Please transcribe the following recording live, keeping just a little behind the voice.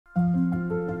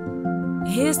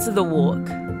Here's to the walk,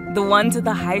 the one to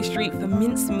the high street for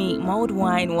mincemeat, mulled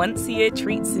wine, once-a-year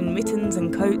treats in mittens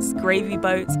and coats, gravy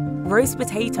boats, roast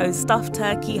potatoes, stuffed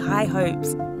turkey, high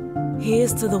hopes.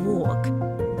 Here's to the walk,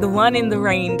 the one in the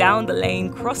rain, down the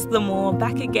lane, cross the moor,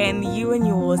 back again, you and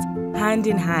yours, hand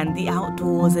in hand, the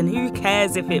outdoors, and who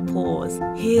cares if it pours.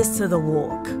 Here's to the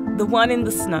walk, the one in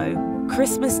the snow,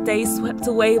 Christmas Day swept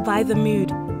away by the mood,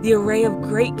 the array of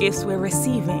great gifts we're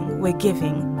receiving, we're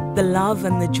giving, the love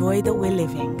and the joy that we're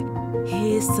living.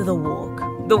 Here's to the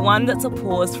walk, the one that's a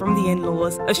pause from the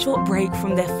in-laws, a short break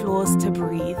from their floors to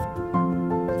breathe.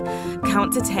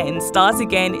 Count to 10, start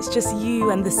again, it's just you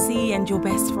and the sea and your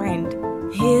best friend.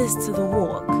 Here's to the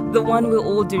walk, the one we're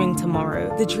all doing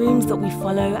tomorrow, the dreams that we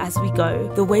follow as we go,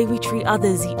 the way we treat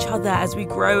others, each other as we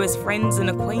grow as friends and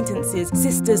acquaintances,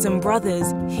 sisters and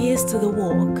brothers. Here's to the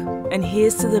walk, and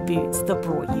here's to the boots that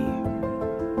brought you.